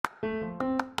Good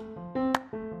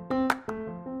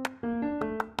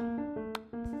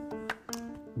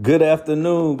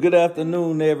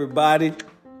afternoon, everybody.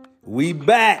 We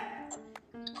back.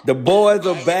 The boys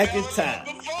are back in town.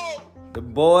 The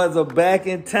boys are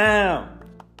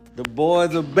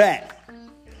back.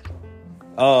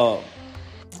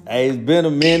 Hey, it's been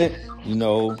a minute. You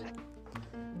know,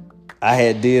 I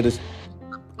had did a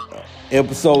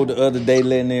episode the other day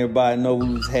letting everybody know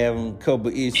we was having a couple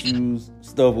issues,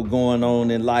 stuff was going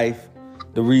on in life.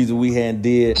 The reason we hadn't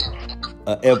did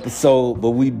an episode, but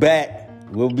we back.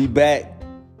 We'll be back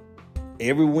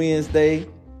every Wednesday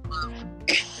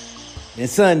and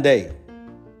Sunday.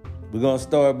 We're going to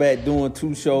start back doing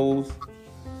 2 shows.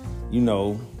 You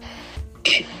know,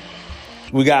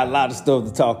 we got a lot of stuff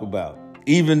to talk about.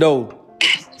 Even though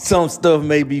some stuff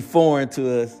may be foreign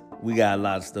to us, we got a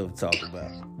lot of stuff to talk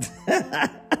about.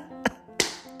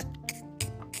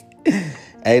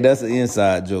 Hey, that's an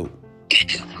inside joke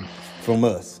from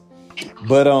us.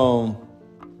 But,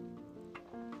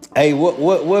 hey,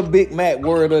 what Big Mac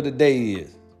word of the day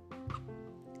is?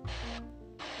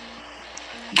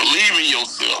 Believe in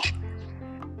yourself.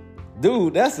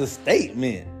 Dude, that's a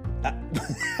statement. That's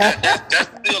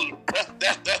the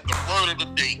word of the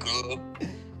day, cuz.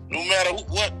 No matter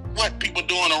what people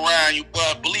doing around you,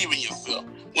 but believe in yourself.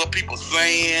 What people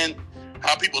saying,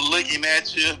 how people looking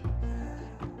at you.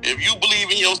 If you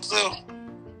believe in yourself,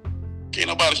 can't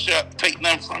nobody take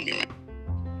nothing from you, man.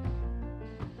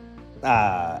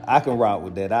 I can rock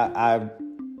with that. I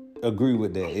agree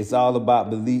with that. It's all about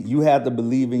belief. You have to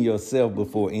believe in yourself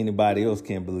before anybody else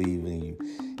can believe in you.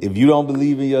 If you don't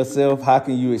believe in yourself, how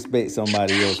can you expect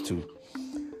somebody else to?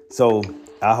 So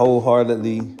I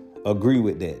wholeheartedly agree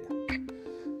with that.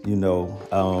 You know,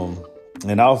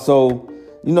 and also,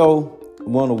 you know,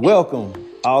 want to welcome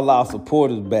all our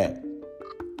supporters back.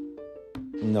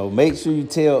 You know, make sure you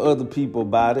tell other people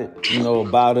about it, you know,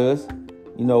 about us.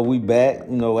 You know, we back,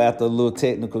 you know, after a little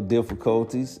technical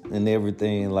difficulties and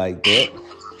everything like that.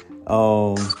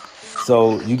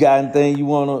 So you got anything you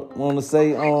wanna say?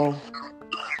 You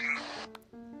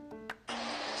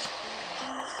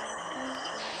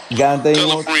got anything?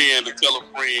 Tell a friend to tell a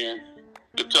friend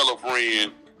to tell a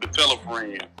friend to tell a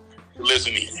friend to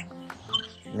listen in.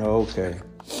 Okay.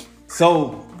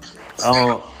 So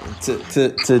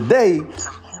today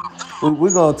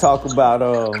we're gonna talk about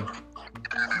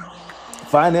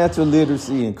financial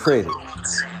literacy and credit.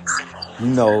 You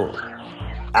know,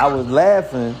 I was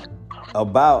laughing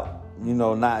about, you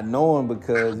know, not knowing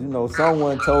because, you know,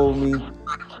 someone told me,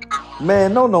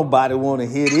 man, don't nobody want to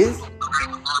hear this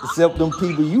except them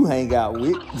people you hang out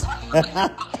with.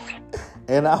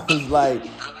 And I was like,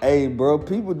 hey, bro,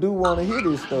 people do want to hear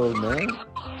this stuff, man.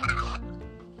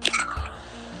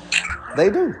 They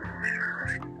do.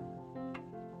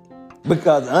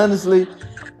 Because honestly,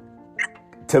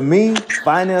 to me,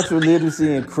 financial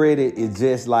literacy and credit is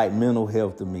just like mental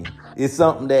health to me. It's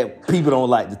something that people don't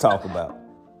like to talk about.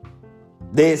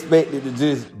 They expect it to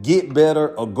just get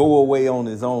better or go away on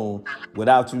its own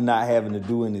without you not having to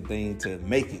do anything to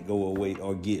make it go away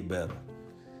or get better.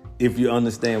 If you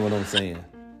understand what I'm saying.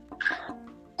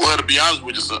 Well, to be honest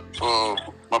with you,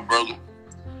 my brother,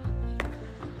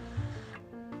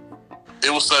 it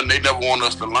was something they never wanted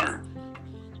us to learn.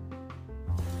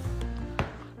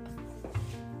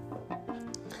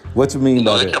 What you mean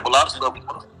by that? They kept a lot of stuff,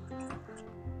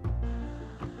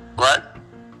 right?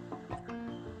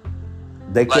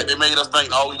 They made us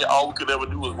think all we could ever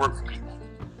do was work for people.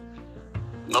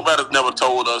 Nobody's never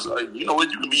told us, you know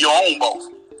what, you can be your own boss.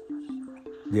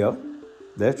 Yeah,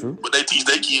 that's true. But they teach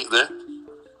their kids that.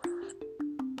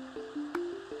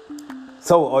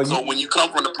 So when you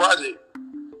come from the project,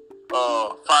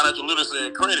 financial literacy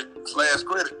and credit,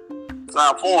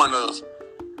 sound foreign to us.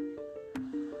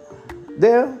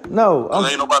 Yeah, no.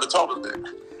 Ain't nobody taught us that.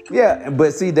 Yeah,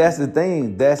 but see, that's the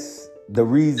thing. That's the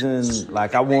reason,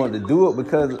 like, I wanted to do it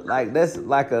because, like, that's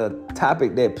like a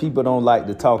topic that people don't like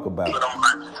to talk about.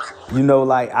 You know,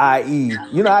 like, i.e.,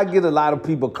 you know, I get a lot of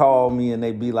people call me and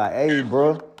they be like, hey,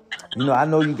 bro, you know, I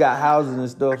know you got houses and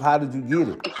stuff. How did you get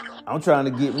it? I'm trying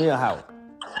to get me a house.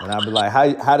 And I'll be like,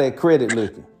 how that credit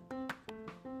looking?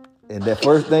 And that's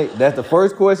the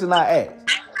first question I ask.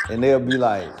 And they'll be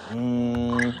like,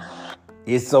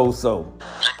 it's so.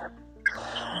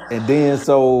 And then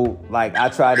like, I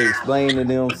try to explain to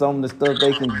them some of the stuff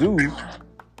they can do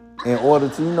in order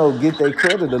to, you know, get their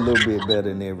credit a little bit better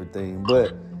and everything.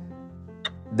 But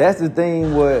that's the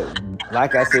thing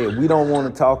like I said, we don't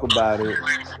want to talk about it.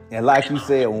 And like you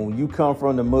said, when you come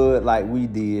from the mud like we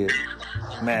did,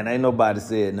 man, ain't nobody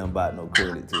said nothing about no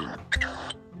credit to you.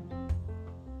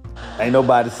 Ain't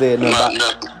nobody said nothing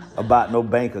about about no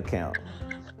bank account.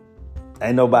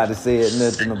 Ain't nobody said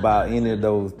nothing about any of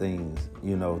those things,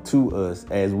 you know, to us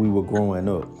as we were growing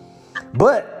up.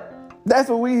 But that's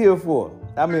what we here for.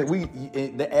 I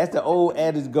mean, as the old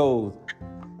adage goes,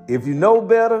 if you know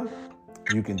better,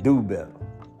 you can do better.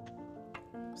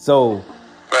 So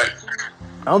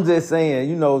I'm just saying,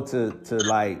 you know, to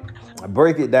like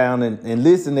break it down and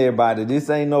listen to everybody. This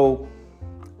ain't no,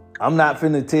 I'm not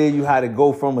finna tell you how to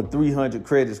go from a 300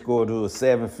 credit score to a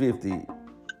 750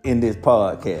 in this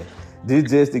podcast.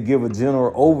 This just to give a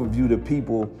general overview to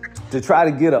people to try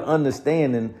to get an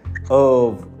understanding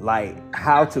of like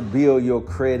how to build your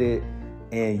credit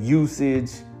and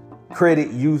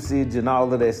credit usage and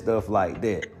all of that stuff like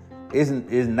that.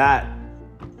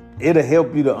 It'll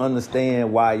help you to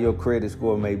understand why your credit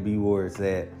score may be where it's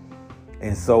at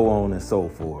and so on and so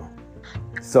forth.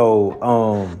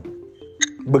 So,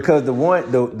 because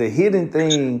the hidden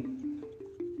thing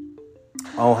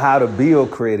on how to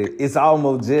build credit, it's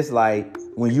almost just like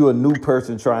when you're a new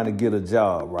person trying to get a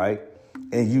job, right?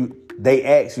 And they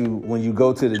ask you when you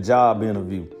go to the job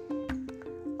interview,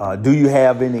 do you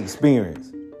have any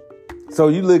experience? So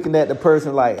you're looking at the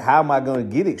person like, how am I going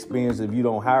to get experience if you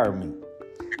don't hire me?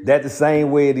 That's the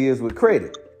same way it is with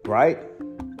credit, right?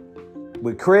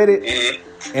 With credit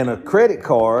and a credit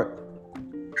card,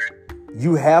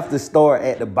 you have to start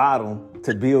at the bottom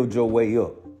to build your way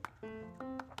up.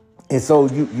 And so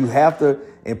you have to,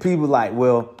 and people like,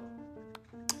 well,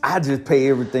 I just pay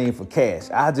everything for cash.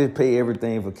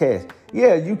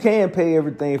 Yeah, you can pay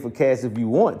everything for cash if you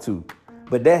want to,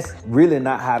 but that's really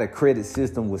not how the credit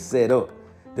system was set up.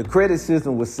 The credit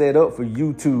system was set up for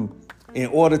you to, in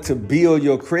order to build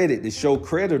your credit, to show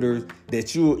creditors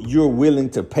that you're willing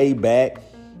to pay back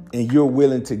and you're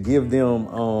willing to give them,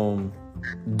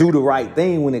 do the right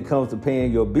thing when it comes to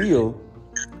paying your bill.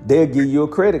 They'll give you a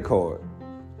credit card.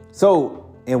 So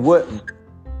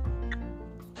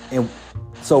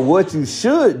what you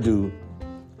should do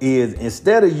is,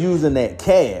 instead of using that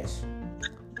cash,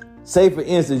 say for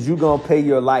instance, you're going to pay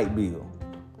your light bill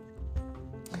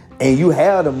and you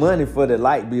have the money for the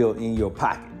light bill in your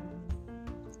pocket.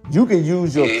 You can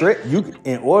use your credit,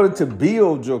 in order to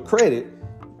build your credit,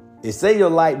 say your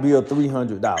light bill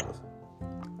 $300.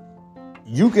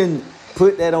 You can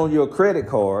put that on your credit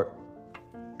card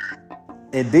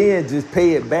and then just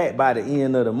pay it back by the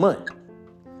end of the month.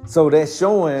 So that's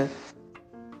showing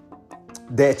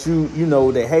that you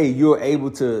know that, hey, you're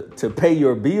able to pay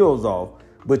your bills off,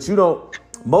 but you don't,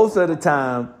 most of the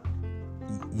time,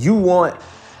 you want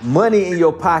money in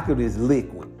your pocket is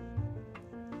liquid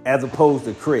as opposed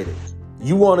to credit.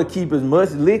 You want to keep as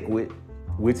much liquid,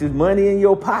 which is money in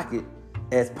your pocket,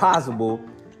 as possible,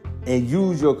 and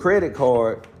use your credit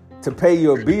card to pay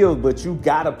your bills, but you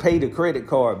gotta pay the credit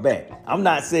card back. I'm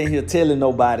not sitting here telling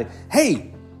nobody,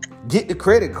 hey, get the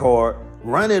credit card,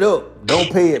 run it up,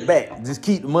 don't pay it back, just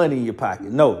keep the money in your pocket.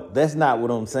 No, that's not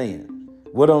what I'm saying.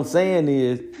 What I'm saying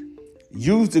is,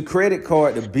 use the credit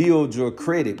card to build your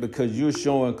credit, because you're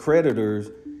showing creditors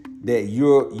that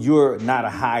you're not a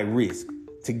high risk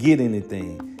to get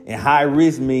anything. And high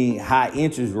risk means high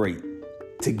interest rate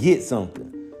to get something.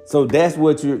 So that's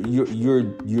what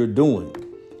you're doing.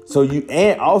 So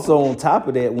and also on top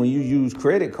of that, when you use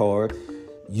credit card,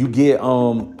 you get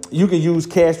you can use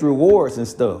cash rewards and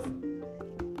stuff,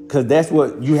 because that's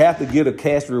what you have to get, a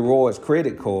cash rewards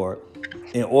credit card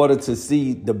in order to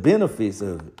see the benefits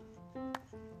of it.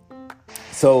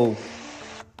 So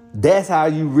that's how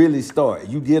you really start.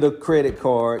 You get a credit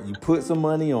card, you put some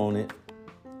money on it,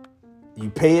 you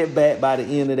pay it back by the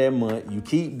end of that month, you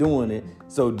keep doing it.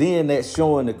 So then that's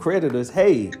showing the creditors,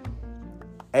 hey,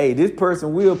 this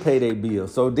person will pay their bill.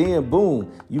 So then,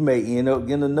 boom, you may end up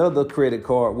getting another credit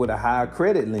card with a higher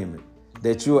credit limit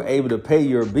that you're able to pay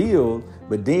your bill.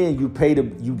 But then you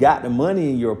got the money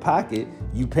in your pocket.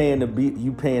 You paying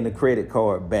the credit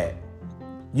card back.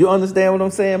 You understand what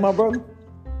I'm saying, my brother?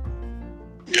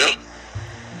 Yep.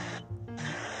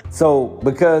 So,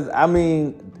 because I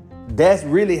mean, that's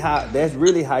really how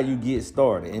you get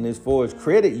started. And as far as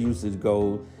credit usage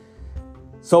goes,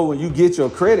 so when you get your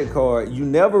credit card, you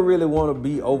never really want to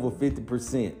be over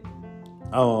 50%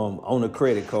 on a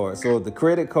credit card. So if the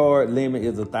credit card limit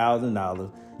is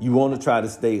 $1,000, you want to try to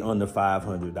stay under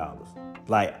 $500,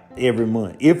 like every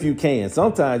month, if you can.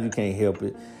 Sometimes you can't help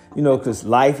it, you know, because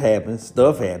life happens,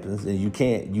 stuff happens, and you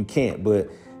can't. But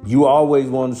you always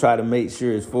want to try to make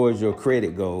sure, as far as your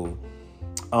credit goes,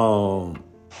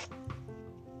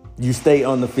 you stay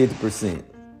under 50%.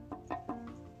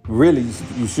 Really,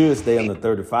 you should stay under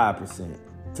 35%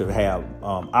 to have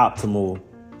optimal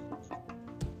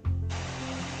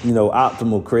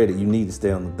optimal credit, you need to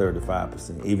stay on the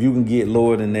 35%. If you can get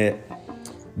lower than that,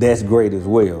 that's great as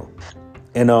well.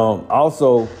 And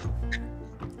also,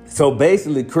 so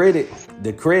basically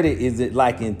the credit is it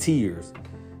like in tiers.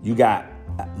 You got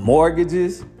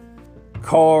mortgages,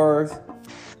 cars,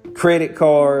 credit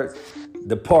cards,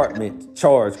 department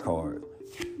charge cards.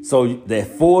 So that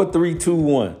 4, 3, 2,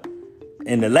 1.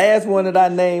 And the last one that I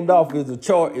named off is a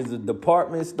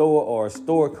department store or a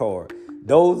store card.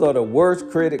 Those are the worst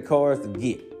credit cards to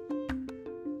get.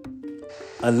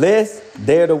 Unless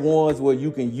they're the ones where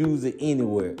you can use it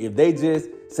anywhere. If they just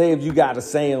say if you got a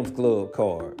Sam's Club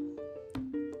card,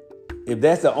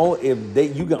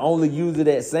 if you can only use it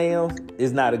at Sam's,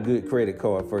 it's not a good credit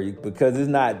card for you because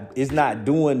it's not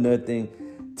doing nothing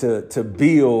to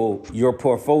build your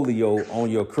portfolio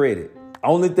on your credit.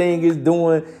 Only thing it's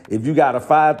doing, if you got a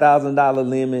 $5,000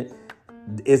 limit,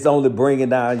 it's only bringing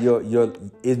down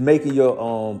it's making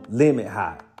your limit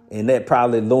high, and that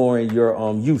probably lowering your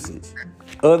usage.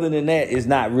 Other than that, it's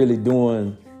not really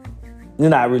doing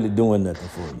nothing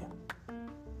for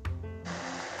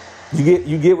you.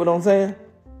 You get what I'm saying?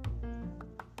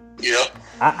 Yeah.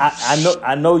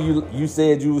 I know you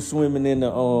said you were swimming in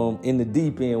the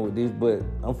deep end with this, but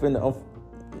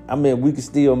we can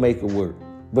still make it work.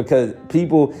 Because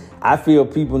I feel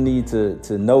people need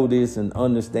to know this and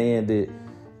understand it,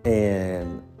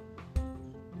 and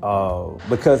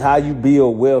because how you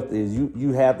build wealth is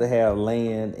you have to have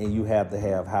land and you have to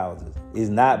have houses. It's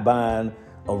not buying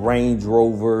a Range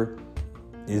Rover.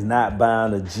 It's not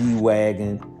buying a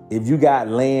G-Wagon. If you got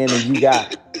land and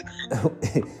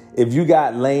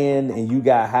you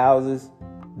got houses,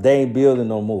 they ain't building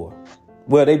no more.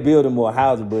 Well, they building more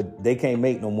houses, but they can't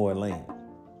make no more land.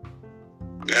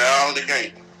 Yeah, they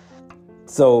can't.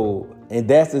 So, and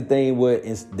that's the thing.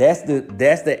 That's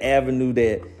the avenue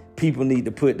that people need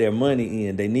to put their money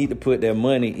in. They need to put their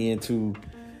money into.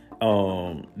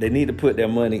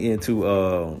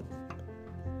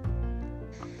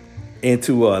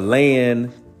 Into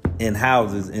land and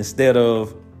houses instead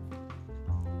of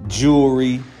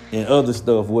jewelry and other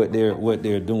stuff. What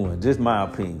they're doing. Just my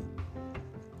opinion.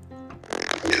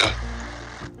 Yeah.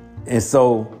 And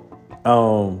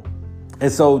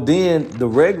so then the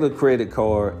regular credit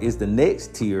card is the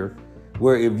next tier,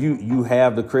 where if you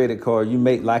have the credit card, you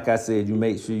make, like I said, you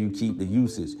make sure you keep the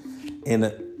usage,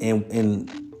 and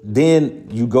then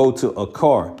you go to a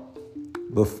car.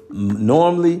 But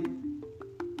normally,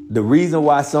 the reason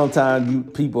why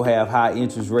sometimes people have high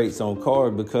interest rates on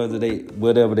cars because of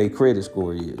whatever their credit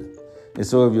score is. And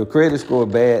so if your credit score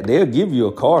bad, they'll give you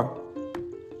a car.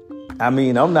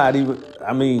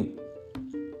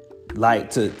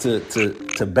 Like to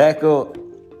back up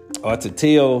or to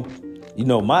tell,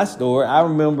 my story. I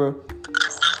remember,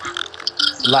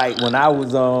 like when I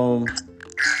was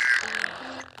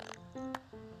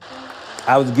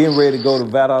getting ready to go to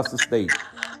Valdosta State,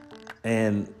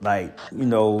 and back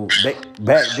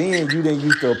then you didn't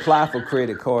used to apply for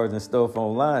credit cards and stuff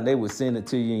online. They would send it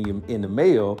to you in the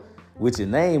mail with your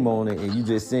name on it, and you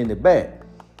just send it back.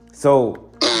 So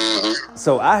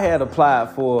I had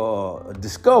applied for a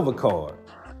Discover card.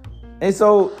 And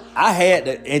so I had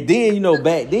to, and then,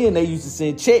 back then they used to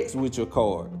send checks with your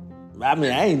card. I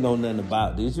ain't know nothing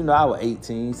about this. I was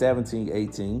 18.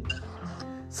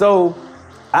 So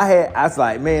I was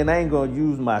like, man, I ain't going to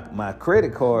use my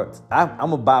credit cards. I'm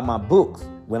going to buy my books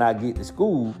when I get to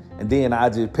school, and then I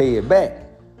just pay it back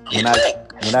when I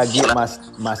get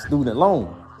my student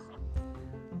loan.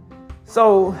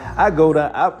 So I go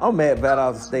down, I'm at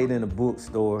Valdosta State in the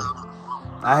bookstore.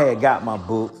 I had got my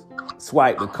books,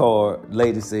 swiped the card,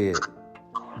 lady said,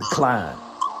 decline.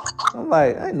 I'm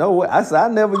like, I know what. I said, I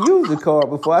never used the card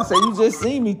before. I said, you just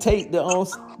seen me take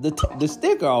the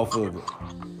sticker off of it.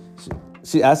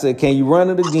 I said, can you run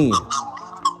it again?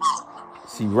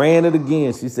 She ran it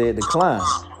again. She said, decline.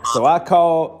 So I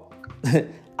called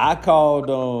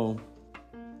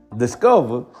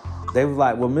Discover. They was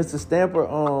like, well, Mr. Stamper,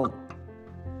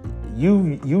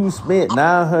 you spent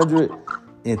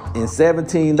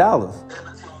 $917.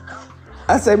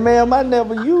 I said, ma'am, I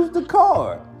never used the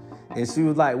card. And she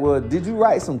was like, well, did you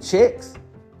write some checks?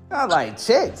 I was like,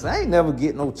 checks? I ain't never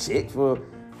get no check for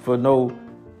no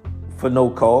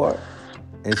card.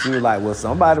 And she was like, well,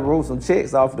 somebody wrote some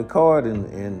checks off the card,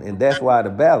 and that's why the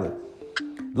balance.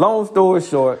 Long story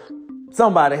short,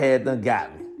 somebody had done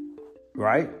got me,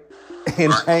 right?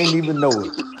 And I ain't even know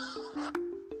it.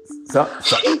 So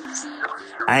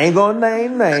I ain't gonna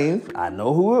name names. I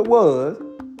know who it was.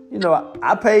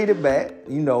 I paid it back,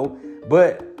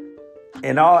 but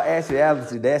in all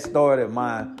actuality, that started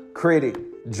my credit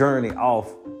journey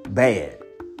off bad.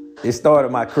 it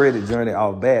started my credit journey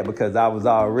off bad because I was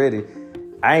already,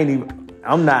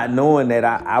 I'm not knowing that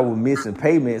I was missing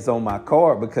payments on my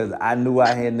card because I knew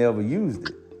I had never used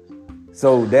it.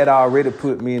 So that already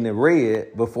put me in the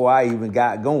red before I even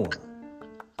got going.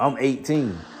 I'm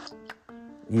 18,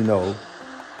 you know.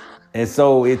 And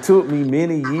so it took me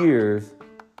many years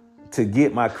to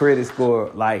get my credit score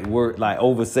like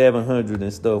over 700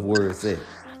 and stuff where it's at.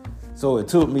 So it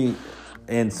took me,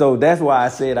 and so that's why I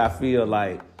said I feel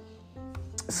like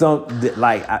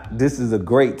this is a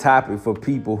great topic for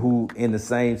people who in the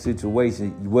same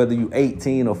situation, whether you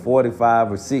 18 or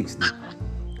 45 or 60.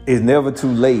 It's never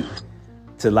too late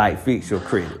to like fix your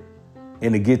credit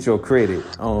and to get your credit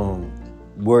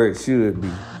where it should be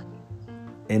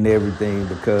and everything,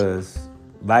 because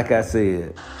like I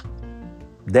said,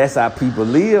 that's how people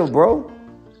live, bro.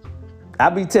 I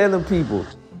be telling people,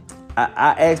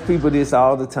 I ask people this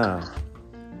all the time.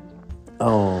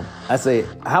 I say,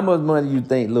 how much money you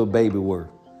think Lil Baby worth?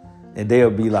 And they'll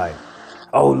be like,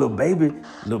 oh, Lil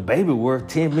Baby worth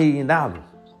 $10 million.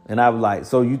 And I was like,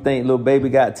 so you think Lil Baby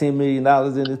got $10 million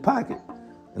in his pocket?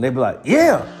 And they be like,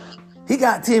 yeah, he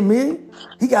got 10 million.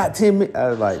 He got 10 million.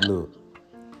 I was like, look,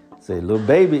 say Lil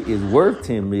Baby is worth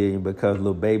 10 million because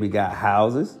Lil Baby got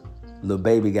houses. Lil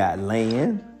Baby got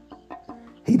land.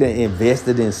 He done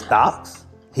invested in stocks.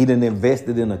 He done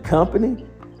invested in a company.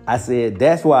 I said,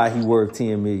 that's why he worth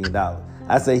 $10 million.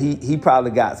 I said, he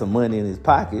probably got some money in his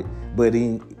pocket, but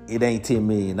it ain't $10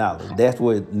 million. That's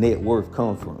where net worth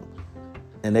comes from.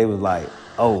 And they was like,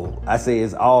 oh, I said,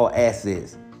 it's all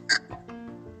assets.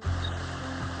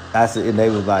 I said, and they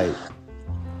was like,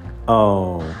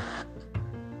 but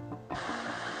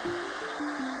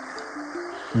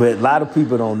a lot of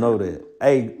people don't know that.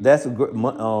 Hey, that's a good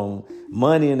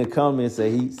money in the comments say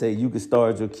you can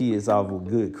start your kids off with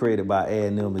good credit by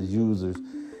adding them as users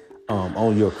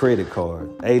on your credit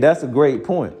card. Hey, that's a great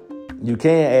point. You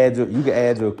can add your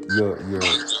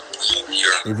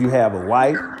if you have a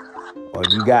wife or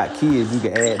you got kids, you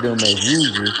can add them as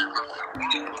users.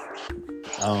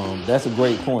 That's a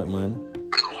great point, man.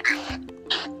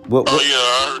 Oh yeah,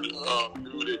 I heard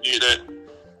dude that did that.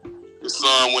 His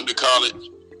son went to college,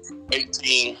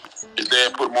 18. His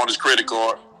dad put him on his credit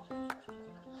card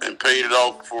and paid it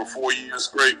off for 4 years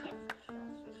straight.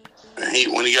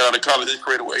 And when he got out of college, his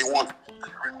credit was A1.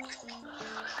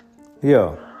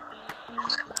 Yeah.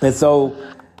 And so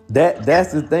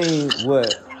that's the thing.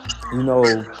 What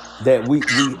that we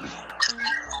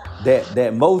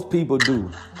that most people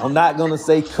do. I'm not gonna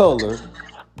say color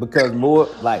because more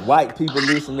like white people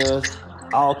listen to us,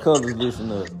 all colors listen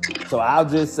to us. So I'll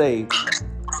just say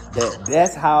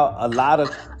that's how a lot of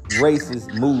races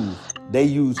move. They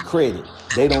use credit.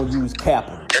 They don't use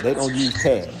capital. They don't use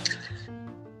cash.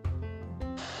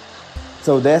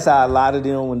 So that's how a lot of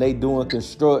them, when they doing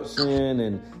construction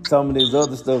and some of this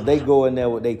other stuff, they go in there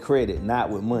with their credit, not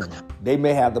with money. They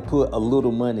may have to put a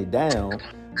little money down,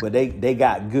 but they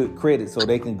got good credit so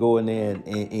they can go in there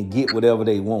and get whatever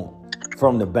they want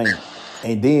from the bank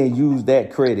and then use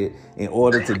that credit in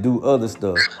order to do other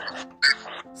stuff.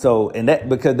 So, and that,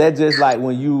 because that's just like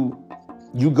when you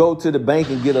go to the bank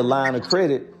and get a line of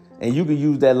credit, and you can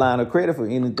use that line of credit for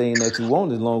anything that you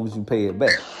want as long as you pay it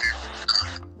back.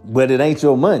 But it ain't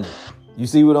your money. You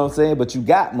see what I'm saying? But you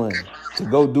got money to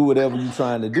go do whatever you're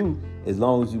trying to do as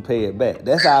long as you pay it back.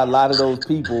 That's how a lot of those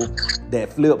people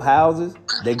that flip houses,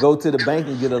 they go to the bank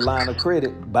and get a line of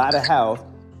credit, buy the house,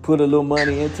 put a little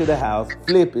money into the house,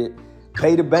 flip it,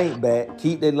 pay the bank back,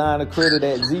 keep their line of credit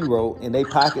at zero, and they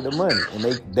pocket the money, and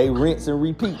they rinse and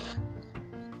repeat.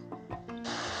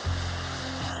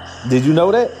 Did you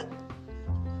know that?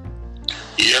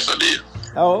 Yes, I did.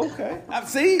 Oh, okay.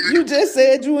 See, you just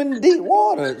said you in deep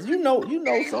water. You know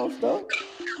some stuff.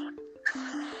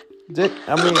 They just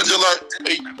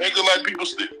like people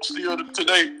still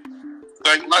today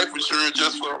think life insurance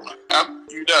just for after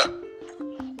you die.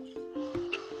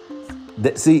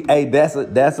 See, hey, that's a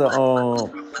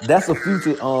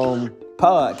future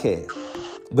podcast.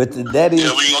 But that is,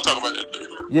 yeah, we ain't gonna talk about that today.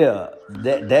 Yeah,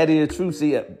 that is true.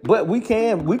 See, but we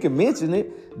can mention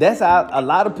it. That's how a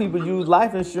lot of people use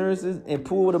life insurances and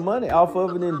pull the money off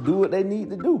of it and do what they need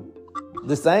to do.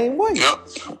 The same way. Yep.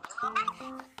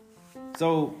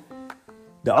 So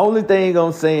the only thing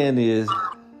I'm saying is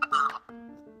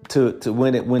to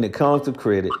when it comes to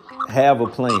credit, have a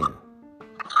plan.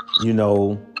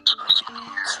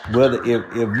 Whether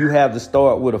if you have to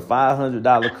start with a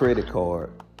 $500 credit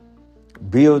card,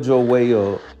 build your way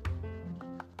up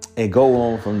and go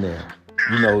on from there.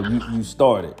 You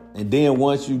start it. And then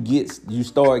once you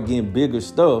start getting bigger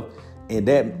stuff and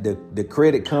that the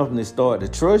credit companies start to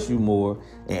trust you more,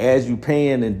 and as you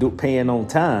paying on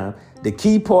time, the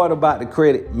key part about the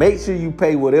credit, make sure you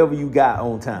pay whatever you got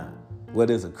on time.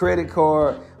 Whether it's a credit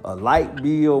card, a light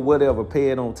bill, whatever,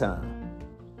 pay it on time.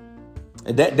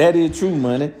 And that is true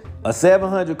money. A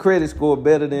 700 credit score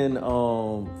better than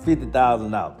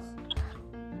 $50,000.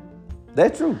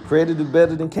 That's true. Credit is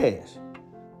better than cash.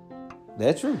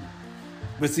 That's true.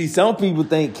 But see, some people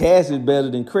think cash is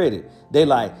better than credit. They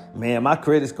like, man, my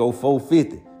credit score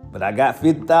 450, but I got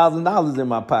 $50,000 in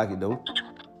my pocket though.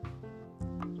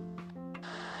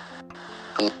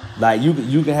 Like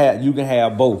you can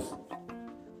have both.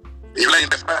 You ain't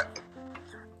the spot.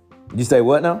 You say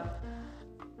what now?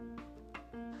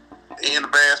 He in the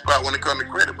bad spot when it comes to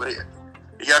credit, but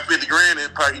he got 50 grand in his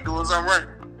pocket. He doing something right.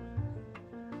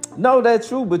 No, that's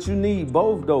true, but you need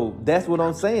both though. That's what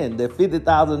I'm saying. That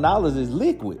 $50,000 is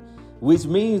liquid, which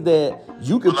means that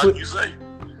you could like you say,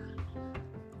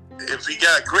 if he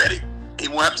got credit, he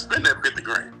won't have to spend that 50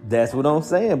 grand. That's what I'm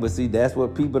saying. But see, that's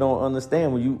what people don't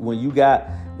understand. When you got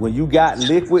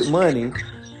liquid money,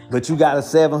 but you got a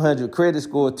 700 credit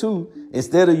score too,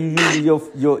 instead of you using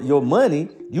your money,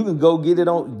 you can go get it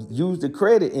use the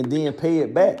credit and then pay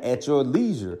it back at your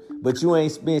leisure. But you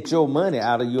ain't spent your money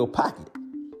out of your pocket.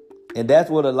 And that's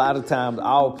what a lot of times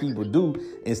all people do.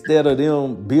 Instead of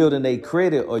them building their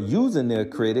credit or using their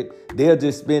credit, they'll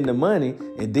just spend the money.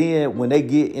 And then when they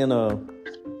get in a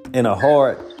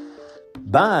hard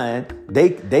bind,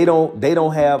 they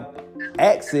don't have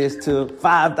access to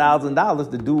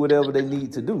 $5,000 to do whatever they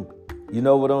need to do. You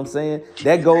know what I'm saying?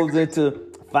 That goes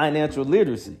into financial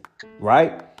literacy,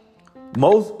 right?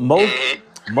 Most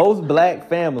black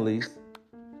families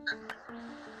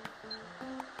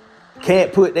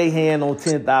can't put their hand on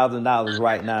 $10,000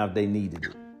 right now if they needed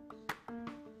it.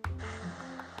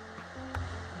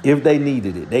 If they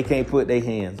needed it, they can't put their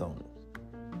hands on it.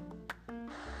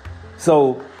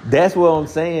 So that's what I'm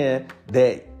saying,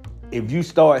 that if you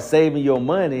start saving your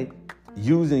money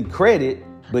using credit,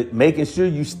 but making sure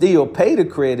you still pay the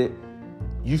credit,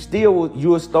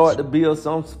 you'll start to build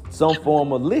some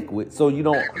form of liquid. So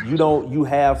you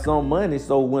have some money.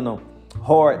 So when a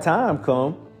hard time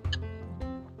comes,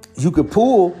 you could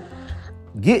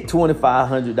get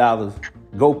 $2,500,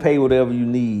 go pay whatever you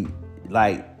need,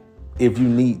 like if you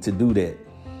need to do that.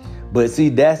 But see,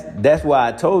 that's why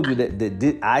I told you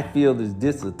that I feel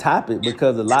this is a topic,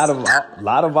 because a lot of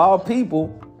our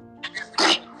people,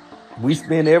 we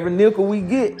spend every nickel we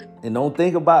get and don't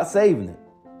think about saving it.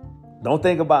 Don't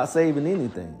think about saving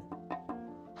anything.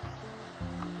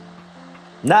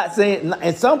 Not saying,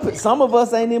 and some of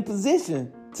us ain't in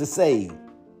position to save.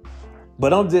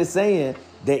 But I'm just saying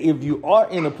that if you are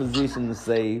in a position to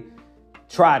save,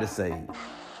 try to save.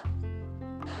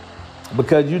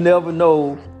 Because you never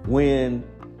know when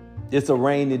it's a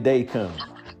rainy day coming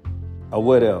or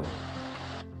whatever.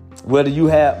 Whether you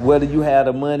have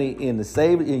the money in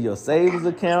your savings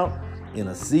account, in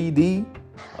a CD,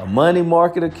 a money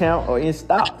market account, or in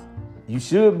stocks, you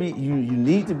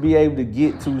need to be able to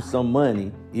get to some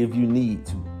money if you need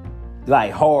to,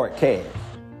 like hard cash.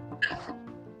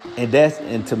 And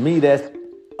to me, that's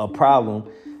a problem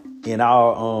in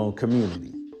our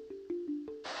community.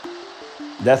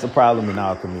 That's a problem in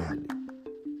our community.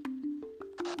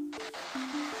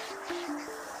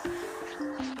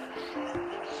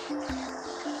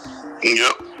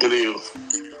 Yep, it is.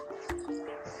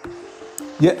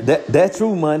 Yeah, that's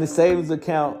true, money. Savings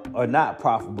account are not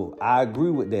profitable. I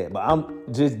agree with that. But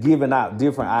I'm just giving out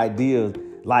different ideas.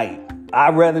 Like,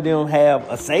 I'd rather them have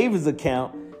a savings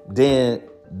account than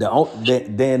no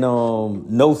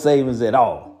savings at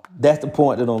all. That's the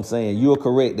point that I'm saying. You're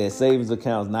correct that savings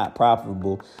account is not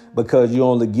profitable because you're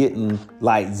only getting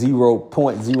like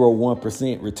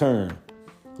 0.01% return.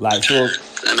 Like, so,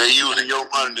 and they're using your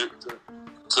money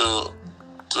to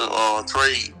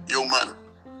trade your money.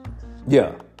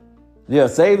 Yeah.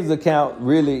 Savings account,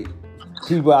 really,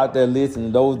 people out there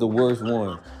listening, those are the worst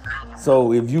ones.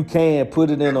 So if you can put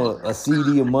it in a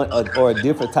CD or a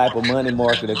different type of money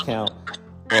market account,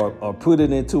 or put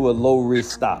it into a low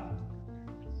risk stock.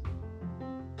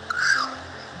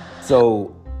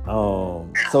 So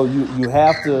you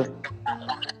have to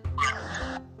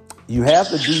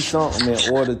do something in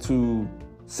order to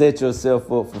set yourself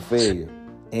up for failure.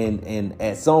 And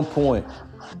at some point,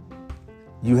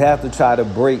 you have to try to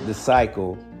break the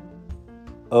cycle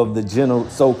of the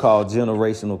so-called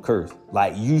generational curse.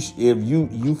 Like, if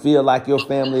you feel like your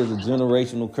family is a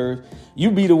generational curse,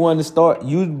 you'd be the one to stop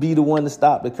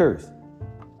the curse.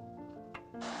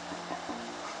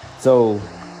 So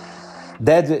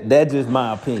that's just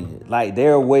my opinion. Like,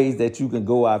 there are ways that you can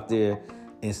go out there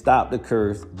and stop the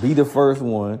curse. Be the first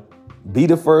one. Be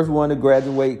the first one to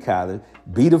graduate college.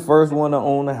 Be the first one to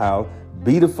own a house.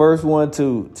 Be the first one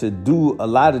to do a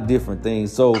lot of different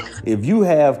things. So if you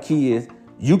have kids,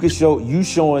 you can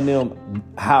showing them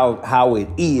how it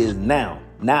is now,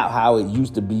 not how it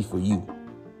used to be for you.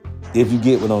 If you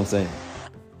get what I'm saying.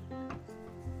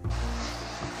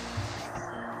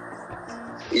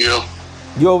 Yeah.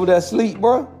 You over there asleep,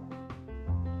 bro?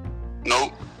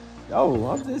 Nope. Oh,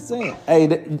 I'm just saying. Hey,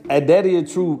 that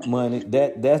is true money.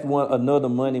 That's another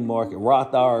money market.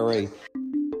 Roth IRA.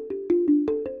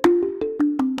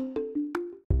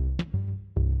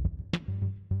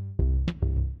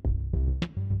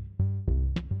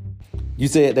 You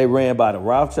said they ran by the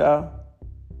Rothschild?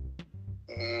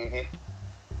 Mm-hmm.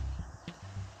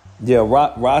 Yeah,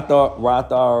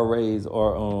 Roth IRAs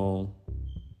are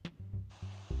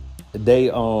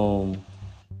they I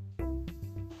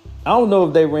don't know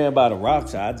if they ran by the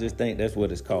Rothschild. I just think that's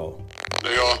what it's called.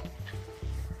 They are.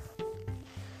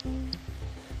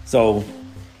 So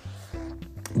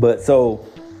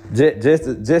just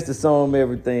to sum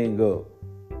everything up.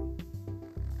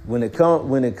 When it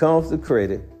comes to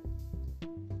credit,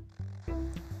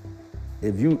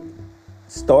 if you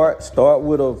start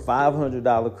with a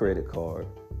 $500 credit card,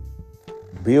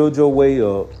 build your way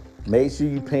up, make sure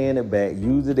you're paying it back,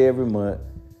 use it every month,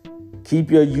 keep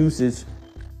your usage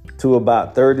to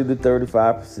about 30 to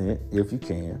 35% if you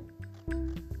can.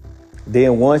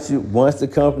 Then once the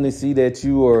company see that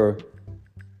you are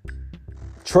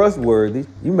trustworthy,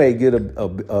 you may get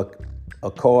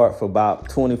a card for about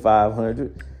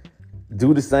 $2,500.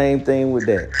 Do the same thing with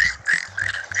that.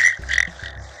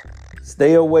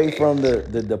 Stay away from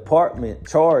the department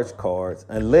charge cards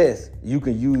unless you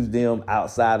can use them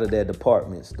outside of that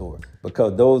department store,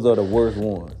 because those are the worst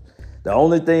ones. The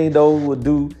only thing those will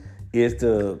do is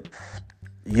to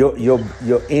your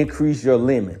increase your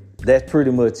limit. That's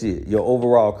pretty much it, your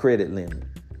overall credit limit.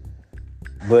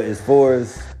 But as far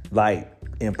as like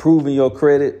improving your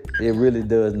credit, it really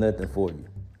does nothing for you.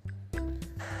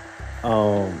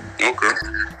 Okay.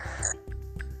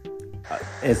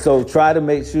 And so try to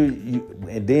make sure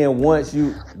and then once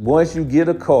you get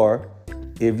a car,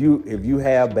 if you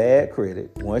have bad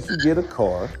credit, once you get a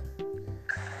car,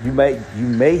 you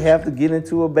may have to get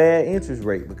into a bad interest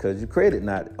rate because your credit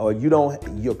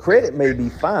your credit may be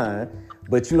fine,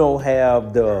 but you don't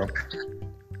have the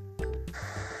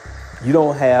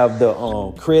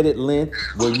credit length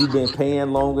where you've been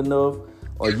paying long enough,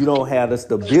 or you don't have the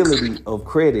stability of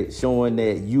credit showing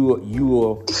that you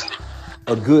are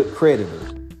a good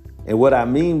creditor. And what I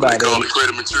mean by that,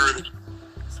 credit maturity.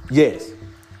 Yes.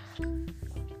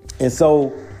 And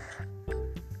so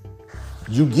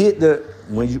you get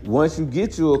once you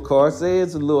get you a car, say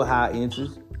it's a little high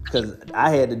interest, because I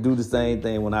had to do the same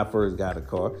thing when I first got a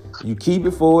car. You keep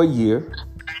it for a year,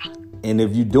 and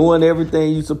if you're doing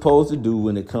everything you're supposed to do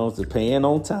when it comes to paying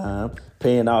on time,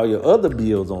 paying all your other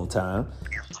bills on time,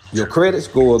 your credit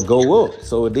score will go up.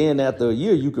 So then after a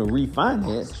year, you can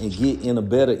refinance and get in a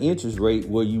better interest rate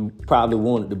where you probably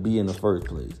wanted to be in the first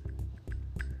place.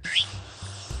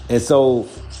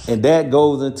 And that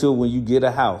goes until when you get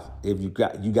a house. If you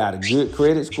got a good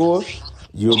credit score,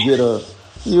 you'll get a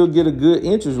good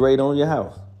interest rate on your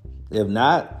house. If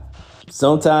not,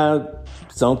 sometimes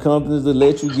some companies will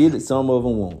let you get it, some of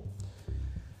them won't.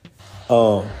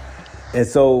 And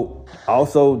so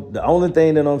also, the only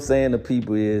thing that I'm saying to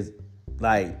people is,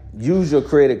 like, use your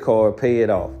credit card, pay it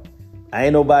off. I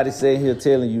ain't nobody sitting here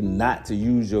telling you not to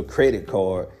use your credit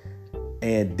card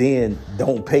and then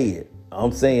don't pay it.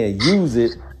 I'm saying use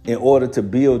it in order to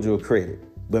build your credit,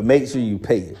 but make sure you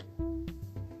pay it.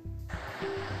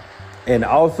 And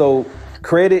also,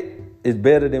 credit is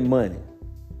better than money,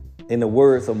 in the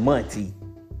words of Monty.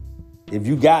 If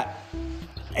you got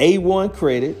A1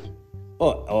 credit,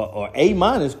 or A-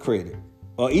 credit,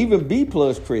 or even B+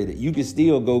 credit, you can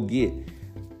still go get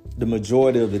the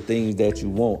majority of the things that you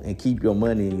want and keep your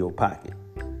money in your pocket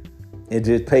and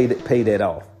just pay that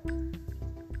off.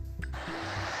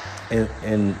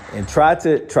 And try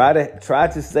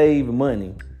to save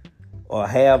money or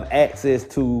have access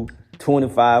to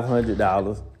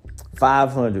 $2,500,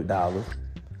 $500.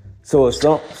 So if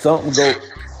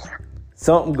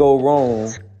something go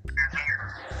wrong,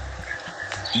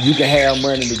 you can have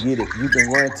money to get it. You can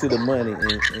run to the money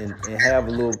and have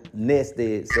a little nest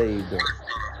egg saved up.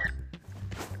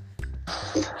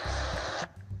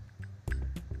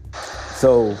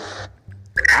 So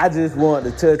I just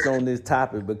wanted to touch on this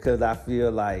topic because I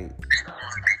feel like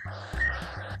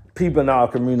people in our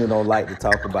community don't like to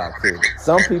talk about credit.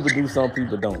 Some people do, some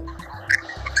people don't.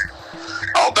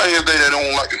 I don't think they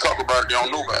don't like to talk about it, they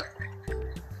don't know about it.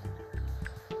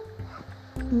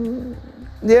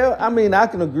 Yeah, I mean, I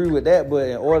can agree with that, but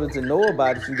in order to know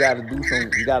about it, you got to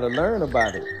you got to learn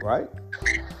about it, right?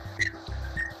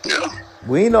 Yeah.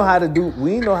 We ain't know how to do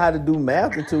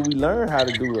math until we learn how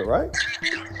to do it, right?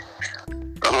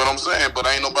 That's what I'm saying, but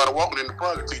ain't nobody walking in the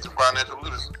project teaching financial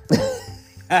literacy.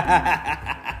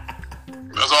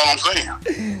 That's all I'm saying.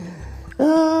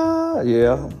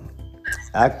 Yeah.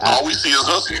 All we see is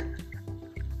hustle.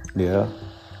 Yeah.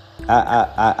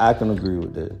 I can agree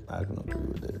with that.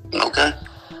 Okay.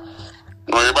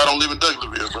 Well, everybody don't live in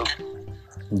Douglasville, bro.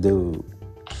 Dude.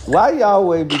 Why you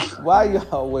always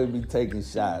be taking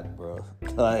shots, bro?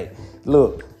 Like,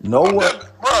 look, no one.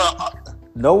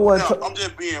 I'm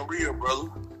just being real, brother.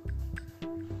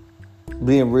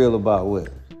 Being real about what?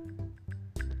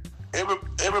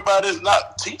 Everybody's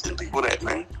not teaching people that,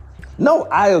 man. No,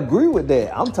 I agree with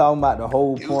that. I'm talking about the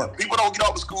whole point. People don't get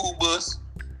off the school bus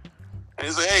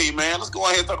and say, "Hey, man, let's go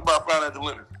ahead and talk about financial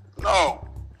literacy." No.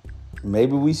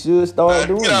 Maybe we should start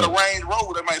doing it. Get out of Range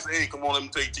Road, they might say, "Hey, come on, let me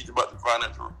teach you about the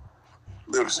financial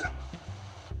literacy."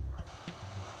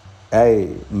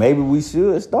 Hey, maybe we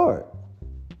should start.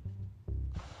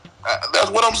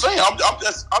 That's what I'm saying. I'm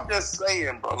just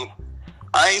saying, brother.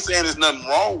 I ain't saying there's nothing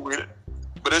wrong with it,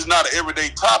 but it's not an everyday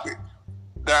topic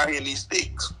down here in these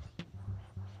sticks.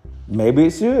 Maybe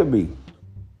it should be.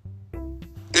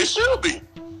 It should be.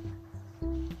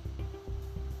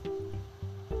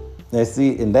 And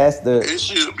see, and that's the. It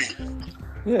should be.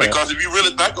 Yeah. Because if you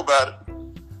really think about it,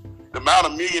 the amount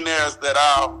of millionaires that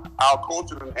our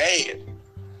culture had,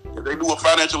 if they knew what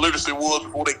financial literacy was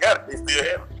before they got it, they still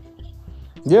have it.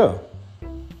 Yeah.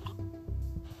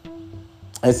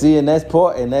 And see, and that's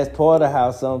part of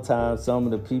how sometimes some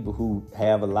of the people who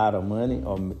have a lot of money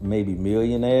or maybe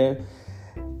millionaires,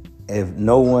 if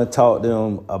no one taught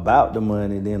them about the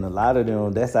money, then a lot of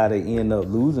them, that's how they end up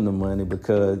losing the money,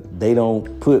 because they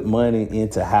don't put money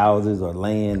into houses or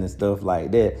land and stuff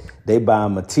like that. They buy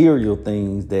material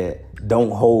things that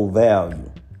don't hold value.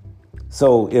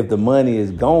 So if the money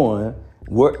is gone,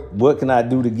 what can I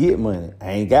do to get money?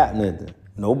 I ain't got nothing.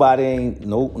 No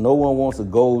one wants a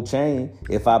gold chain.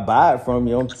 If I buy it from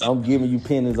you, I'm giving you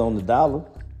pennies on the dollar.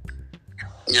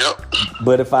 Yep.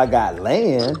 But if I got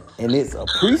land and it's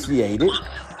appreciated,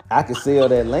 I can sell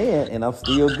that land and I'm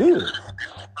still good.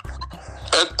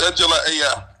 That's just like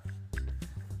AI.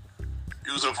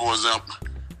 Use him for example.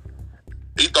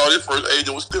 He thought his first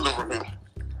agent was stealing from him.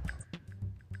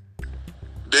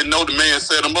 Didn't know the man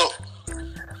set him up.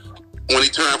 When he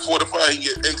turned 45, he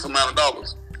get X amount of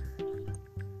dollars.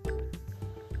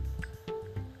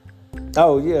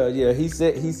 Oh yeah. He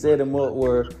set him up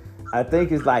where I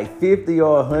think it's like $50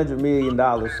 or $100 million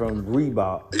from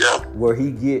Reebok. Yeah. Where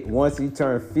he get, once he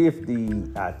turned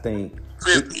 50, I think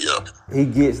 50. Yeah. He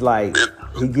gets like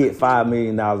he get $5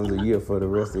 million a year for the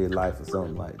rest of his life or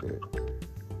something like that.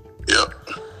 Yep.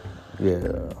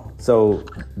 Yeah. So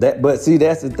but see,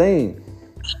 that's the thing.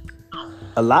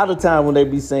 A lot of time when they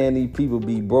be saying these people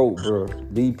be broke, bro,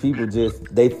 these people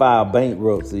they file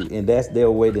bankruptcy, and that's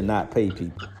their way to not pay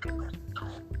people.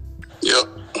 Yep.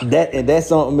 That's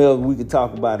something else we could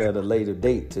talk about at a later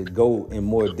date to go in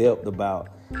more depth about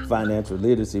financial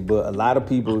literacy. But a lot of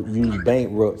people use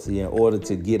bankruptcy in order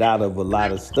to get out of a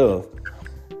lot of stuff.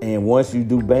 And once you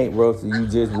do bankruptcy, you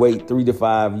just wait 3 to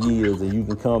 5 years and you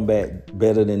can come back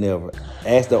better than ever.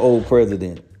 Ask the old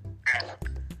president.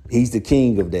 He's the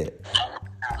king of that.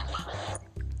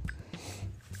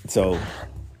 So,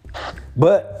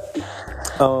 but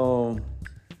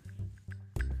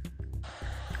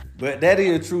that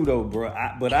is true though, bro.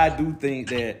 But I do think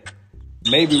that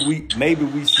maybe we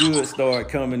should start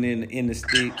coming in the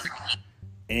sticks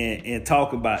and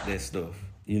talk about that stuff.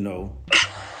 You know,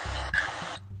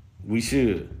 we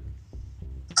should.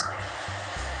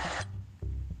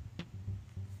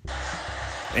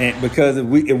 And because if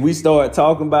we start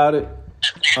talking about it,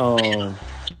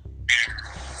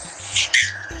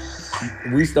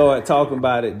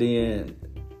 then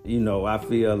you know, I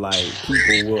feel like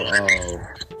people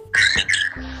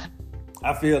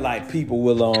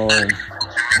will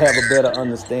have a better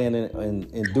understanding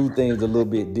and do things a little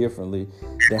bit differently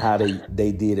than how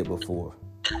they did it before.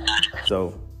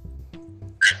 So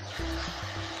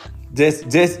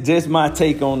just my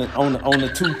take on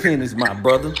the 2 pennies, my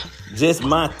brother. Just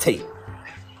my take.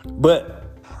 But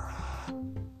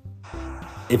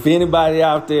if anybody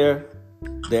out there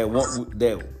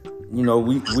that you know,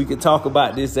 we could talk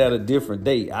about this at a different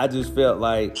date. I just felt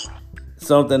like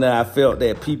something that I felt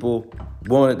that people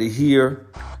wanted to hear,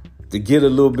 to get a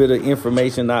little bit of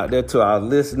information out there to our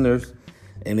listeners,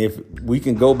 And if we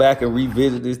can go back and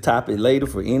revisit this topic later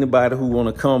for anybody who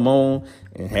want to come on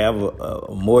and have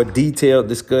a more detailed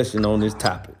discussion on this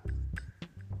topic.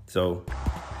 So,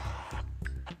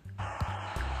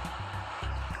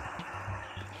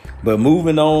 but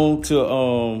moving on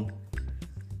to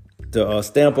the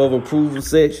stamp of approval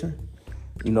section,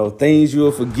 you know, things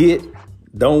you'll forget,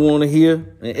 don't want to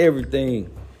hear, and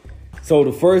everything. So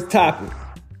the first topic,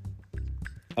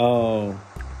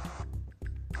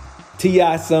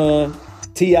 T.I.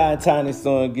 and Tiny's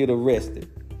son get arrested.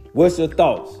 What's your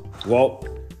thoughts, Walt?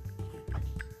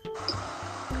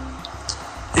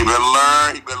 He better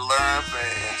learn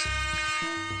fast.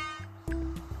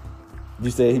 You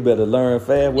said he better learn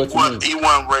fast? What you mean? He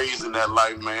wasn't raised in that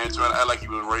life, man. Trying to act like he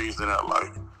was raised in that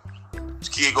life. This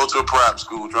kid go to a private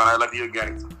school trying to act like he a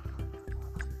gangster.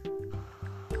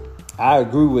 I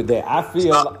agree with that. I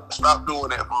feel stop doing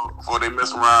that before they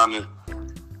mess around and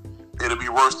it'll be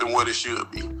worse than what it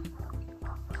should be.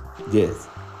 Yes.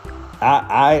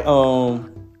 I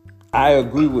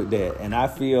agree with that. And I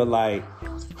feel like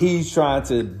he's trying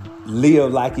to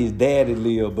live like his daddy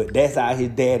lived, but that's how his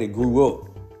daddy grew up.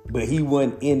 But he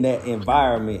wasn't in that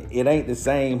environment. It ain't the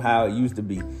same how it used to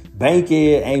be.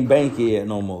 Bankhead ain't Bankhead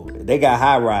no more. They got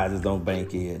high rises on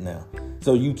Bankhead now.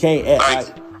 So you can't act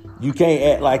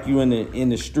like you in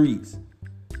the streets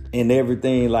and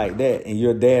everything like that, and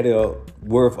your daddy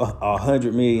worth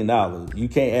 $100 million. You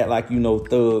can't act like you know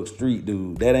thug street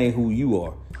dude. That ain't who you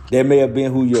are. That may have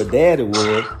been who your daddy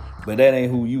was, but that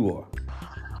ain't who you are.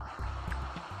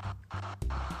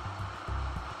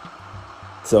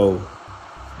 So,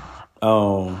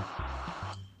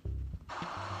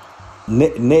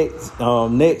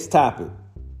 next topic.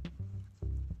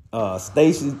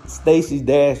 Stacey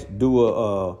Dash do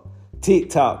a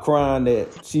TikTok crying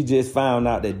that she just found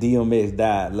out that DMX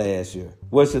died last year.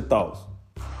 What's your thoughts?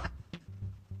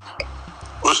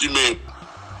 What she mean?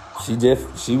 She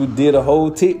did a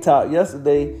whole TikTok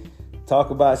yesterday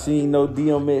talk about she ain't know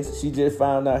DMX. She just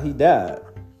found out he died.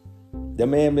 That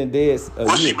man been dead a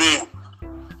what year. She mean?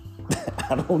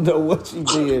 I don't know what she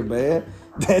did, man.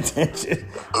 Better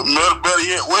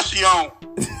yet, what she on?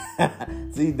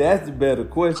 See, that's the better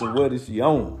question. What is she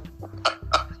on?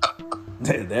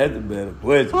 That's the better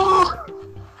question.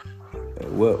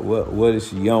 What is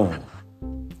she on?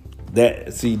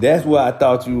 That's where I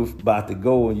thought you was about to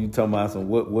go when you talking about some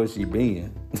what she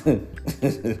been.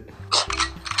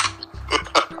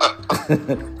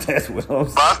 That's what I'm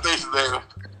saying. Bye, Stacey Dash.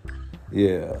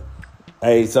 Yeah.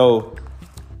 Hey, so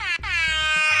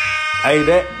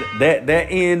that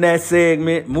end that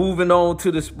segment. Moving on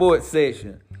to the sports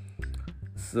section.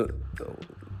 So,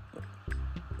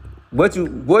 what's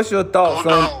your thoughts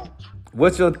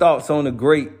on the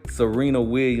great Serena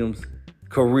Williams'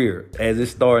 career as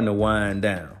it's starting to wind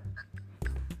down?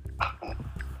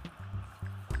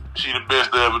 She the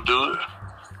best to ever do it.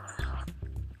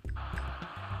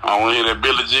 I want to hear that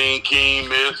Billie Jean King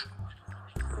miss.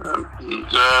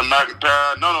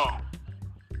 McIntyre, no.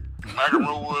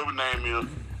 McEnroe, whatever name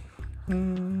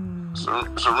is.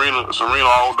 Serena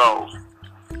all dogs.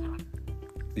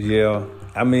 Yeah.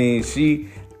 I mean,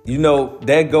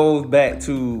 that goes back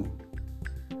to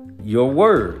your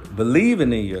word,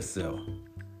 believing in yourself.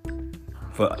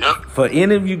 For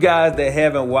any of you guys that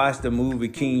haven't watched the movie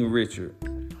King Richard,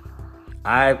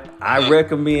 I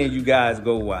recommend you guys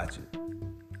go watch it.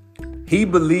 He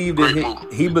believed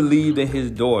in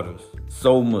his daughters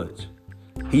so much.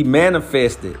 He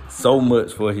manifested so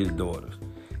much for his daughters.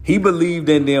 He believed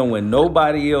in them when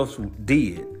nobody else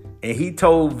did. And he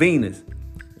told Venus,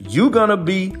 you're gonna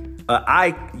be an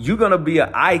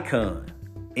icon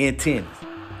in tennis.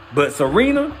 But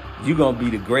Serena, you're gonna be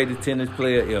the greatest tennis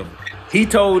player ever. He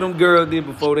told them girls this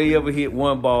before they ever hit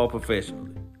one ball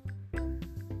professionally.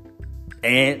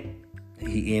 And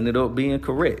he ended up being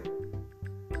correct.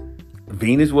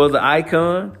 Venus was an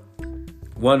icon,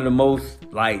 one of the most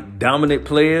dominant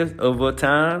players of her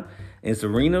time, and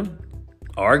Serena,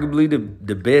 arguably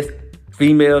the best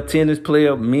female tennis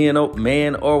player, man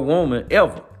or woman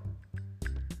ever.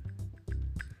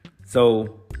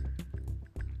 So,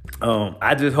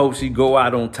 I just hope she go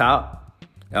out on top.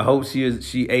 I hope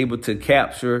she able to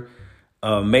capture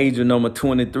major number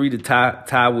 23 to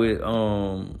tie with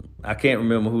I can't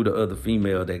remember who the other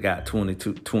female that got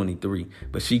 23,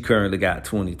 but she currently got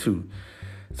 22.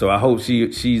 So I hope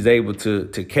she's able to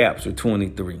capture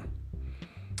 23.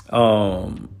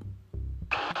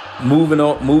 Moving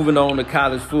on to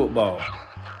college football.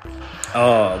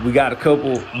 We got a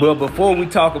couple. Well, before we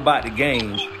talk about the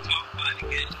games,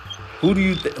 who do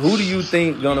you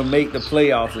think gonna make the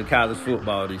playoffs in college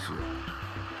football this year?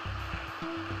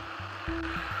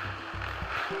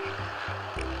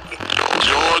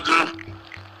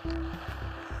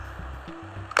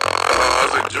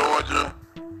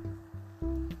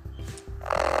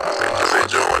 I said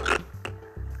Georgia.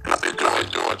 I said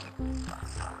Georgia.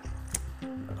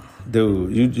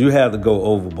 Dude, you have to go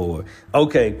overboard.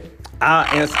 Okay, I'll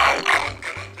answer.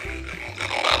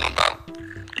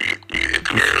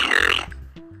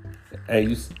 Hey,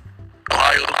 you.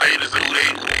 Ohio State is who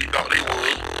they thought they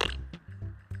was.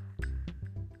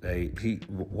 Hey, he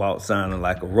walked sounding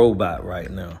like a robot right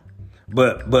now.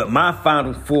 But my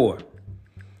Final Four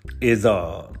is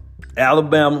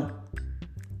Alabama,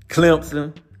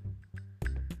 Clemson,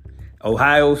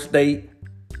 Ohio State,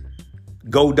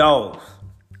 go Dogs.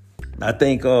 I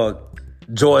think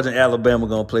Georgia and Alabama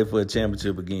gonna play for a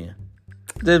championship again.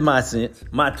 That's my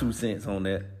 2 cents on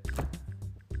that.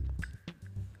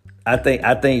 I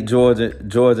think Georgia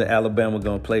and Alabama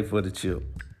gonna play for the chip.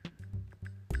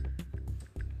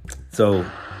 So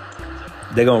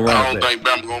they're gonna run. I don't think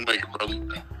Bama gonna make it,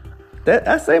 brother.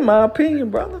 I say my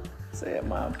opinion, brother. I say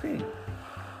my opinion.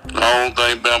 I don't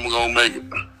think Bama gonna make it.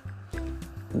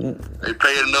 They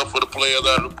paid enough for the players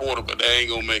out of the portal, but they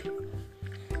ain't gonna make it.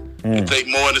 It take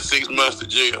more than 6 months to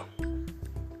jail.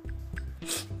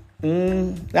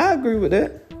 I agree with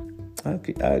that. I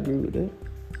agree with that.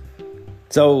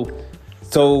 So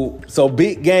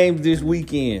big games this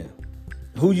weekend.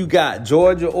 Who you got?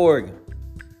 Georgia, Oregon?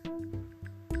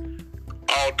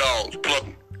 All Dogs, plug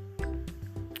them.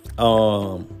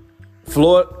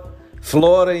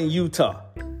 Florida and Utah.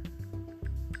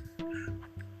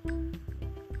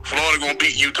 Florida gonna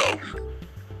beat Utah.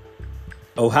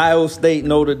 Ohio State,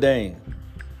 Notre Dame.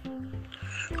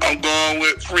 I'm going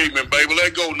with Freeman, baby.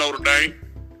 Let go, Notre Dame.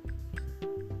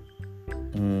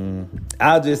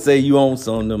 I'll just say you own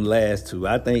some of them last two.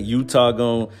 I think Utah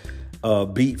gonna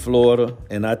beat Florida,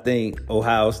 and I think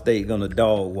Ohio State gonna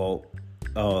dog walk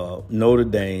Notre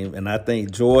Dame, and I think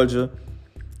Georgia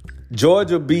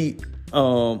beat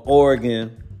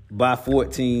Oregon by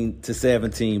 14 to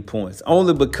 17 points.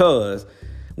 Only because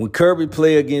when Kirby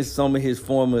play against some of his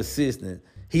former assistants,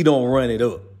 he don't run it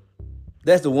up.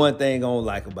 That's the one thing I don't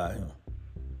like about him.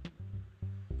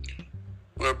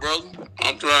 Well, brother,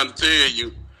 I'm trying to tell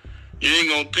you, you ain't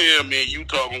gonna tell me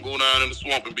Utah gonna go down in the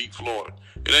swamp and beat Florida.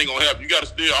 It ain't gonna happen. You gotta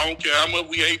still, I don't care how much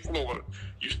we hate Florida,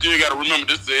 you still gotta remember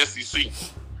this is the SEC.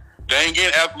 They ain't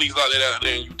getting athletes like that out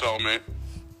there in Utah, man.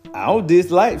 I don't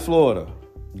dislike Florida.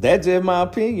 That's just my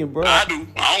opinion, bro. I do.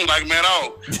 I don't like them at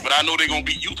all. But I know they're gonna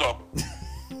beat Utah.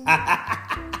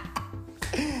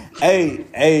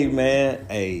 Hey, man.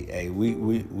 Hey,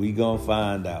 we gonna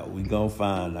find out. We gonna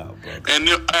find out, bro. And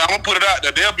I'm gonna put it out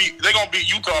there. They're gonna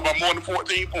beat Utah by more than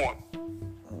 14 points.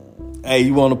 Hey,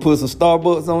 you want to put some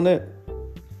Starbucks on that?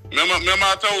 Remember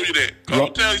I told you that. I'm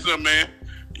gonna tell you something, man.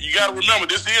 You gotta remember,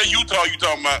 this is Utah you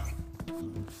talking about.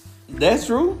 That's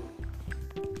true.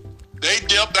 They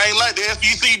dipped. They ain't like the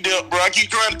SEC dip, bro. I keep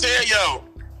trying to tell y'all.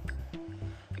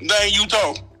 They ain't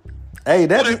Utah. Hey,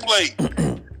 that's who they played.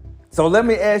 So let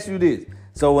me ask you this.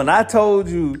 So when I told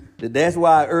you that's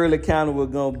why Early County was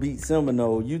going to beat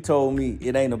Seminole, you told me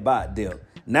it ain't about depth.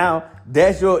 Now,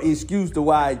 that's your excuse to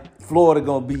why Florida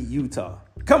going to beat Utah.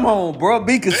 Come on, bro.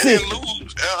 Be consistent. They didn't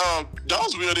lose.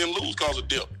 Dawsonville didn't lose because of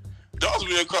depth.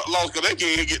 Dawsonville lost because they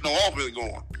can't get no offense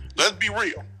going. Let's be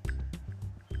real.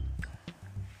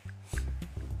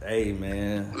 Hey,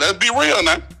 man. Let's be real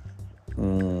now.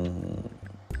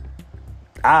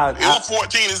 It was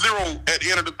 14-0 at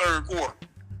the end of the third quarter.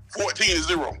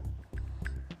 14-0.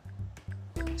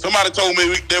 Somebody told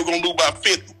me they were going to lose by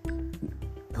 50.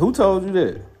 Who told you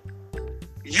that?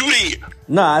 You did.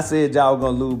 No, I said y'all were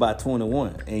going to lose by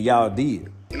 21, and y'all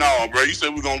did. No, bro, you said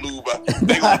we were going to lose by...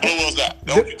 They going to blow us out.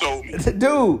 That's what you told me.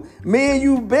 Dude, me and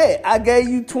you bet. I gave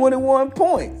you 21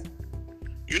 points.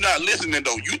 You're not listening,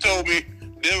 though. You told me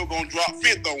they were going to drop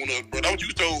 50 on us, bro. That's what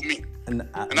you told me. And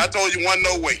I told you one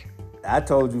no way. I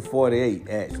told you 48,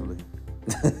 actually.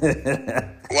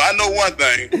 Well, I know one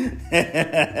thing.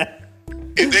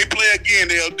 If they play again,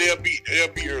 they'll beat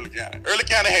Early County. Early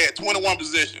County had 21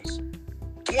 possessions.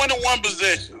 21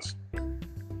 possessions.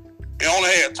 And only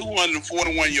had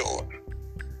 241 yards.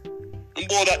 Them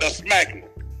boys out there smacking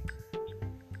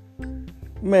them.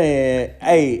 Man,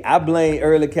 hey, I blame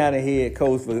Early County head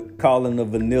coach for calling a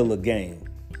vanilla game.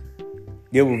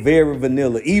 It was very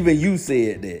vanilla. Even you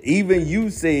said that. Even you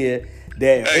said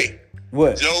that. Hey,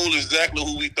 what? Joel is exactly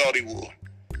who we thought he was.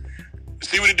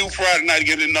 See what he do Friday night to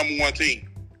get the number one team.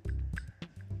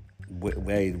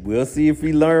 Wait, we'll see if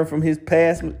he learned from his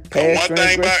past. One thing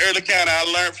about Early County I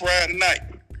learned Friday night.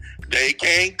 They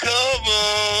can't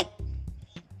cover.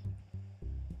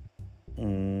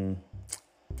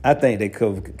 I think they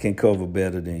can cover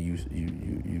better than you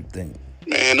think.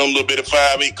 Man, them little bit of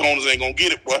 5'8" corners ain't gonna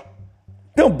get it, boy.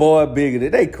 Them boy bigger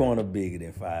than they corner bigger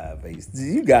than 5'8".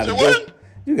 You gotta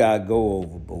You gotta go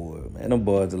overboard, man. Them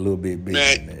boys a little bit bigger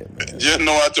than that, man. Just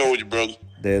know I told you, brother.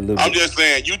 I'm just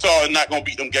saying, Utah is not gonna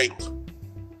beat them Gators.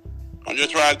 I'm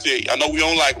just trying to tell you. I know we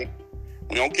don't like them.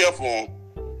 We don't care for them.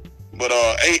 But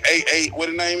what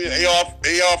the name is?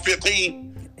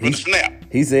 AR-15 for the snap.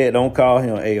 He said don't call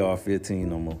him AR-15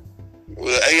 no more.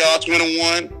 Well,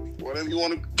 AR-21, whatever you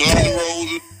want to, Guns N'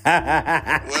 Roses,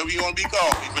 whatever you want to be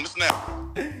called, he finna snap.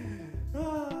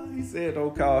 He said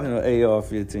don't call him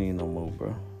AR-15 no more,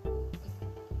 bro.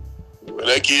 Well,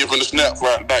 that kid finna snap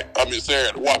Friday night. I mean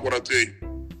Saturday. Watch what I tell you.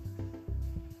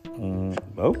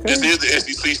 Okay. This is the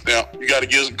SEC stamp. You got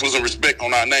to put some respect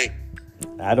on our name.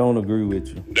 I don't agree with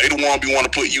you. They the one be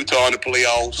want to put Utah in the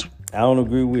playoffs. I don't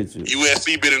agree with you.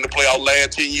 USC been in the playoffs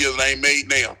last 10 years and ain't made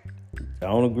now.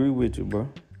 I don't agree with you, bro.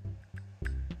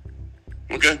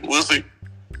 Okay, we'll see.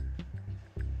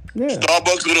 Yeah.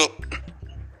 Starbucks it up.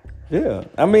 Yeah.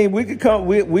 I mean, we could come.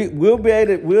 We'll be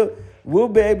able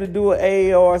to do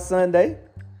an AAR Sunday.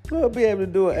 We'll be able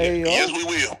to do an AAR. Yes, we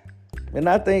will. And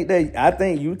I think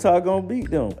Utah gonna beat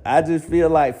them. I just feel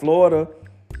like Florida,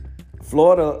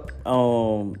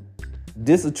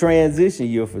 this a transition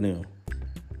year for them.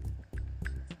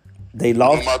 They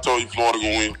lost. I told you Florida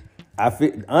gonna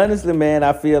win. Honestly, man,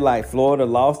 I feel like Florida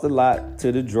lost a lot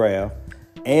to the draft,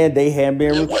 and they haven't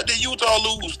been. What did Utah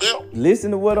lose, though?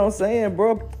 Listen to what I'm saying,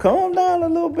 bro. Calm down a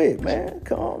little bit, man.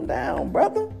 Calm down,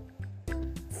 brother.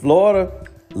 Florida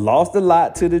lost a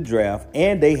lot to the draft,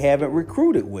 and they haven't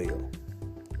recruited well.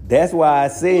 That's why I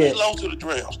said they lost to the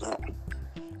draft. Now.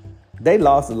 They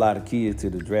lost a lot of kids to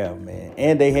the draft, man,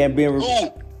 and they haven't been.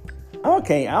 I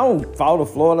don't follow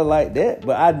Florida like that,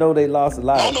 but I know they lost a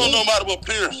lot. I don't know nobody but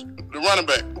Pierce, the running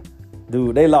back.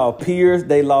 Dude, they lost Pierce.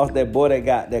 They lost that boy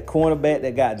that cornerback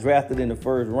that got drafted in the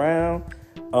first round.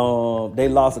 They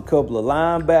lost a couple of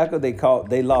linebackers.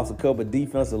 They lost a couple of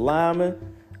defensive linemen.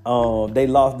 They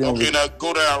lost them. Okay, now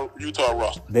go down Utah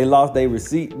roster. They lost their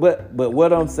receipt. But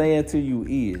what I'm saying to you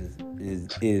is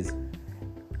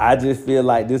I just feel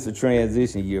like this is a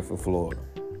transition year for Florida.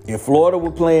 If Florida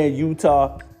were playing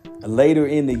Utah later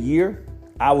in the year,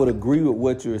 I would agree with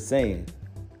what you're saying.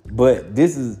 But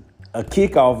this is a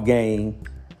kickoff game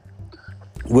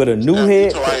with a new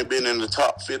head. Utah ain't been in the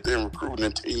top 50 in recruiting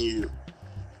in 10 years.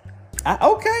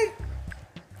 Okay.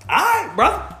 All right,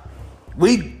 brother.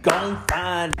 We gon'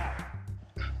 find out.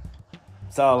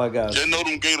 That's all I got. Just know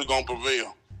them Gators gonna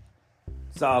prevail.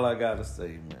 That's all I gotta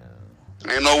say, man.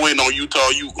 Ain't no way no Utah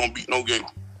you gonna beat no Gator.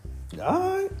 All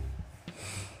right.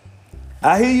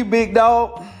 I hear you, big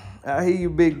dog.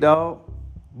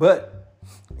 But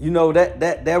you know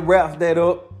that wraps that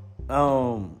up.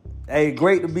 Hey,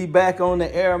 great to be back on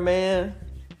the air, man.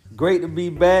 Great to be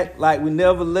back. Like we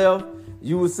never left.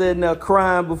 You were sitting there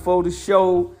crying before the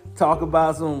show. Talk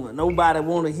about nobody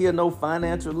want to hear no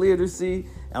financial literacy.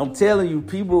 I'm telling you,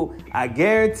 people, I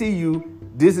guarantee you,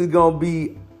 this is going to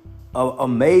be an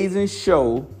amazing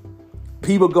show.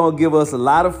 People going to give us a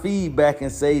lot of feedback and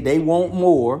say they want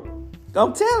more.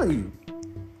 I'm telling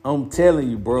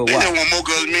you, bro. They don't want more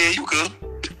because me and you could.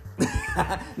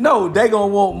 No, they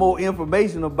going to want more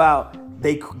information about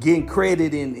they getting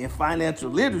credit in financial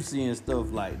literacy and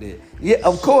stuff like that. Yeah,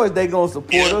 of course they going to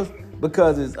support us.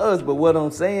 Because it's us, but what I'm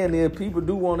saying is people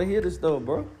do want to hear this stuff,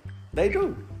 bro. They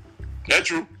do. That's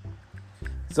true.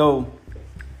 So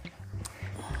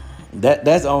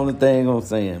that's the only thing I'm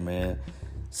saying, man.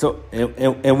 So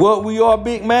and what we are,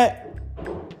 Big Mac?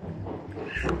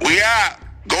 We are.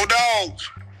 Go Dogs.